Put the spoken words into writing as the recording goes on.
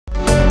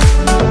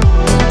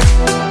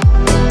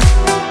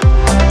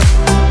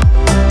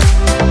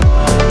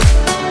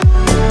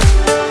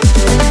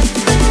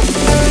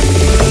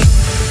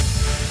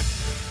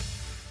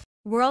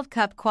World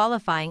Cup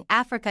qualifying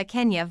Africa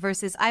Kenya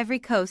vs Ivory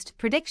Coast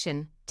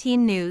prediction,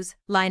 team news,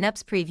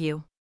 lineups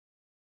preview.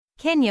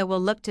 Kenya will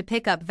look to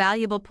pick up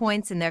valuable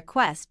points in their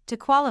quest to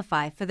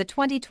qualify for the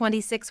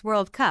 2026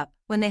 World Cup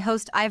when they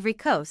host Ivory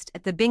Coast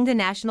at the Binga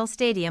National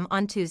Stadium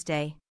on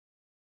Tuesday.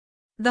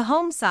 The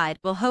home side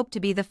will hope to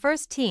be the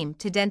first team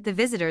to dent the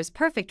visitors'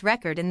 perfect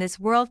record in this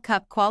World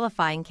Cup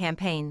qualifying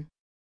campaign.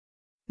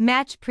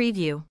 Match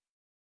preview.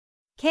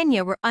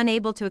 Kenya were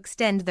unable to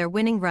extend their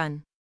winning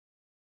run,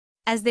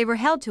 as they were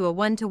held to a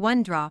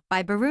 1-1 draw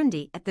by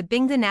Burundi at the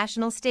Binga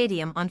National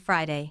Stadium on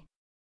Friday.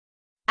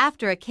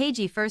 After a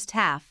cagey first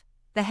half,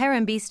 the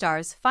Harambee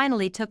Stars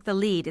finally took the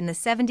lead in the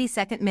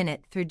 72nd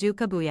minute through Duke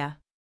Abuya.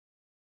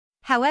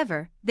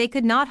 However, they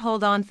could not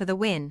hold on for the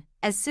win,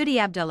 as Sudi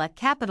Abdullah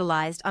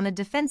capitalized on a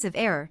defensive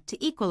error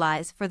to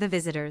equalize for the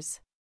visitors.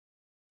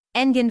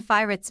 Engen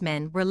Pirates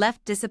men were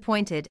left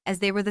disappointed as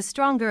they were the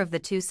stronger of the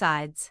two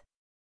sides.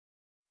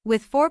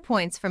 With 4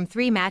 points from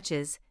 3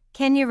 matches,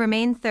 Kenya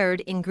remain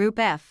third in Group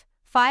F,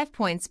 5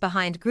 points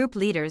behind group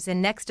leaders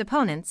and next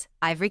opponents,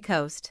 Ivory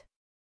Coast.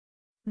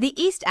 The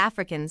East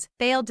Africans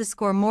failed to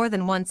score more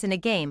than once in a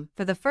game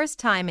for the first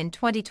time in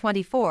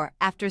 2024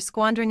 after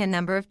squandering a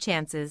number of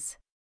chances.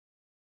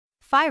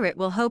 Pirate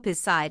will hope his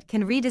side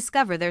can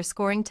rediscover their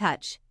scoring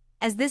touch,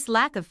 as this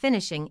lack of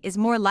finishing is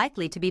more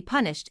likely to be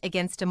punished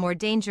against a more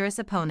dangerous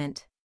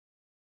opponent.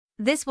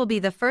 This will be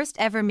the first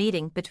ever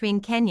meeting between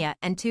Kenya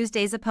and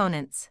Tuesday's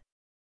opponents,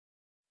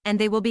 and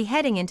they will be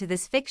heading into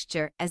this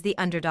fixture as the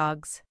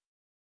underdogs.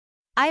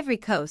 Ivory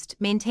Coast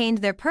maintained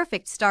their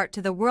perfect start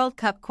to the World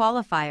Cup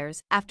qualifiers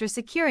after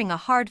securing a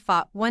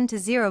hard-fought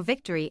 1-0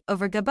 victory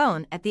over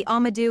Gabon at the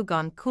Amadou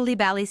Gon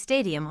Coulibaly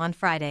Stadium on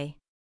Friday.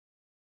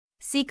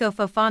 Seko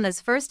Fofana's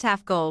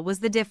first-half goal was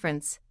the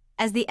difference,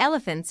 as the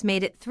Elephants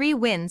made it 3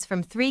 wins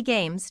from 3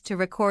 games to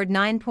record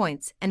 9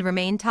 points and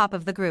remain top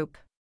of the group.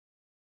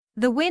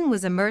 The win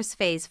was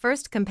Emersfay's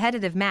first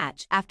competitive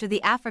match after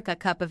the Africa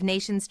Cup of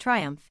Nations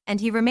triumph,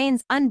 and he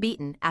remains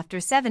unbeaten after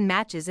 7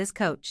 matches as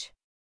coach.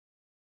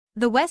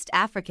 The West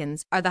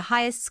Africans are the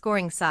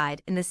highest-scoring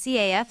side in the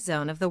CAF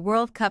zone of the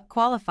World Cup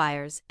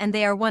qualifiers, and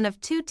they are one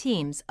of 2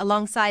 teams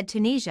alongside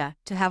Tunisia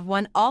to have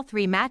won all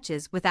 3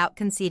 matches without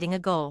conceding a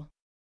goal.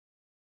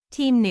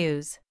 Team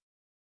news.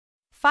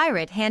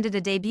 Pirate handed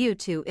a debut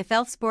to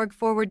Elfsborg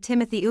forward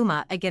Timothy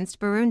Uma against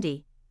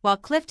Burundi, while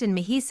Clifton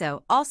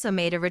Mihiso also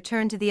made a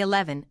return to the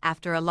 11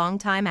 after a long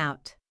time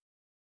out.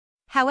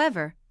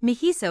 However,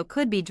 Mihiso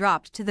could be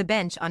dropped to the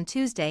bench on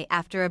Tuesday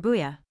after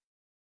Abuya,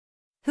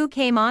 who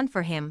came on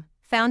for him,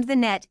 found the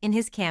net in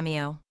his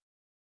cameo.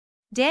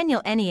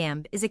 Daniel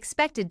Eniamb is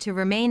expected to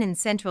remain in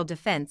central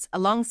defense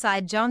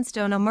alongside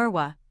Johnstone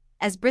Omurwa,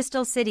 as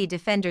Bristol City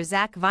defender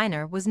Zach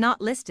Viner was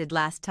not listed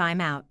last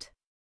time out.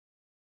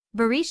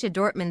 Borussia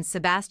Dortmund's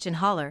Sebastian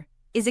Haller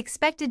is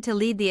expected to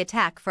lead the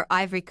attack for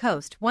Ivory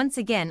Coast once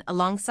again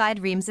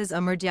alongside Reims'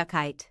 Omer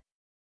Diakite.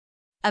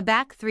 A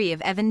back 3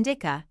 of Evan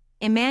Dika,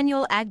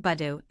 Emmanuel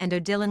Agbado and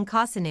Odilon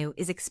Kosanu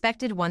is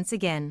expected once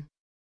again.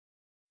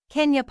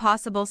 Kenya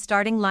possible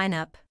starting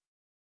lineup: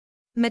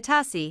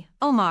 Matasi,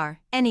 Omar,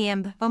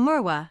 Eniamb,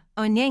 Omurwa,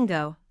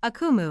 Onyengo,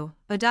 Akumu,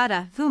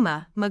 Odada,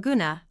 Vuma,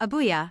 Maguna,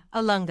 Abuya,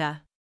 Alunga.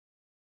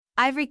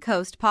 Ivory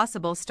Coast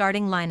possible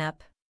starting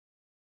lineup: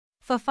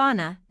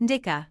 Fofana,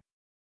 Ndika,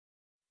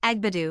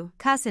 Agbadu,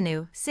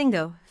 Kasanu,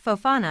 Singo,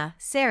 Fofana,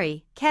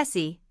 Seri,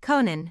 Kessie,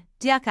 Konan,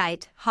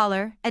 Diakite,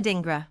 Haller,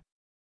 Adingra.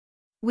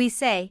 We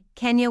say,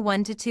 Kenya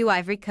 1-2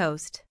 Ivory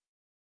Coast.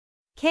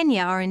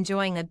 Kenya are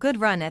enjoying a good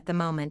run at the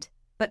moment,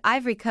 but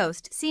Ivory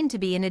Coast seem to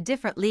be in a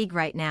different league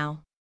right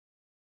now.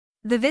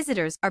 The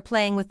visitors are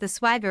playing with the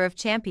swagger of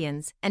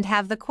champions and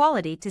have the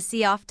quality to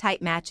see off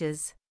tight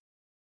matches.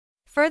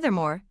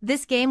 Furthermore,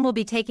 this game will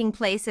be taking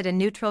place at a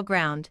neutral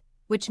ground,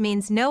 which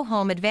means no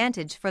home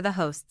advantage for the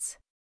hosts.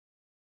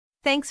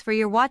 Thanks for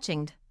your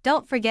watching.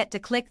 Don't forget to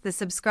click the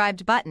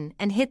subscribed button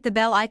and hit the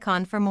bell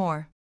icon for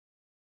more.